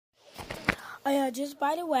Oh yeah, just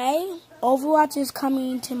by the way, Overwatch is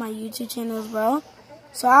coming to my YouTube channel as well.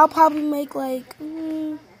 So I'll probably make like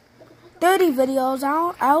 30 videos.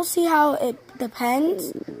 I'll see how it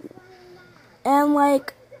depends. And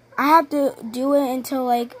like I have to do it until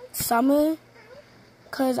like summer,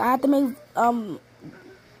 cause I have to make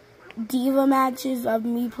Diva matches of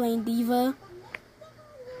me playing Diva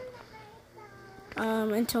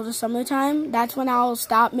until the summertime. That's when I'll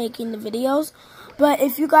stop making the videos. But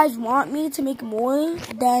if you guys want me to make more,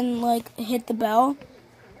 then like hit the bell,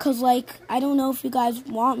 cause like I don't know if you guys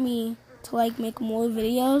want me to like make more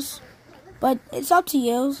videos, but it's up to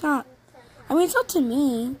you. It's not, I mean, it's up to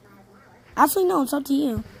me. Actually, no, it's up to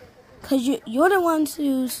you, cause you're the ones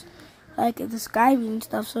who's like describing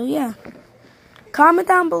stuff. So yeah, comment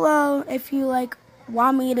down below if you like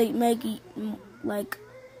want me to make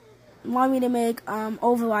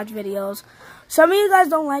Overwatch videos. Some of you guys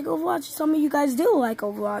don't like Overwatch, some of you guys do like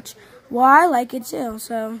Overwatch. Well, I like it too,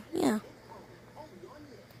 so yeah.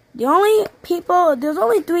 There's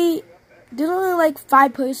only like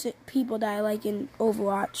 5 people that I like in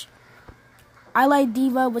Overwatch. I like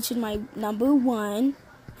Diva, which is my number 1.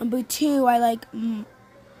 Number 2, I like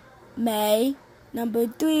May. Number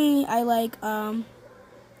 3, I like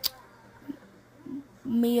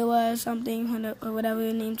Mila or something, or whatever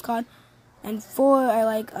her name's called. And 4, I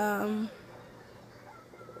like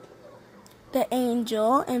the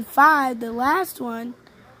Angel. And 5, the last one,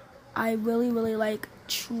 I really like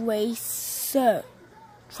Tracer.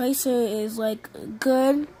 Tracer is like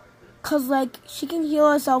good, cause like she can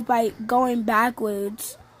heal herself by going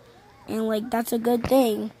backwards, and like that's a good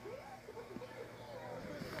thing.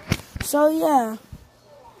 So yeah,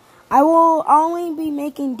 I will only be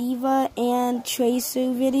making Diva and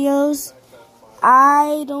Tracer videos.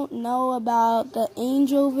 I don't know about the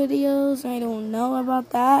Angel videos. I don't know about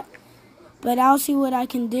that. But I'll see what I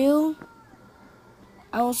can do.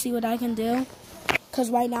 I will see what I can do. Because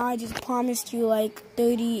right now I just promised you like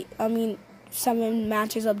 7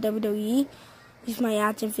 matches of WWE. These are my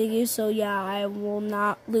action figures. So yeah, I will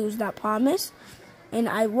not lose that promise. And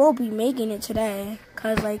I will be making it today.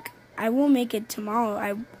 Because like, I will make it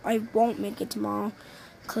tomorrow. I won't make it tomorrow.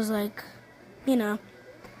 Because like, you know.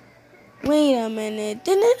 Wait a minute.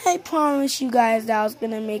 Didn't I promise you guys that I was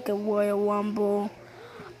going to make a Royal Rumble?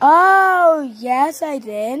 Oh, yes, I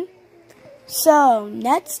did. So,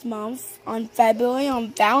 next month, on February,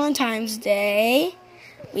 on Valentine's Day,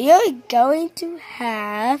 we are going to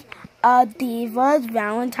have a Divas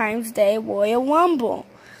Valentine's Day Royal Rumble.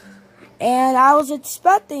 And I was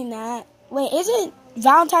expecting that. Wait, isn't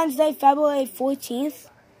Valentine's Day February 14th?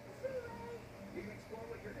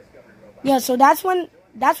 Yeah, so that's when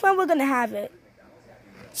we're gonna have it.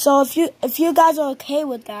 So if you guys are okay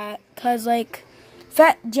with that, cause like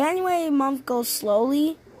January month goes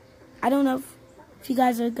slowly. I don't know if you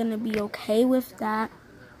guys are gonna be okay with that,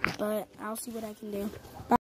 but I'll see what I can do. Bye.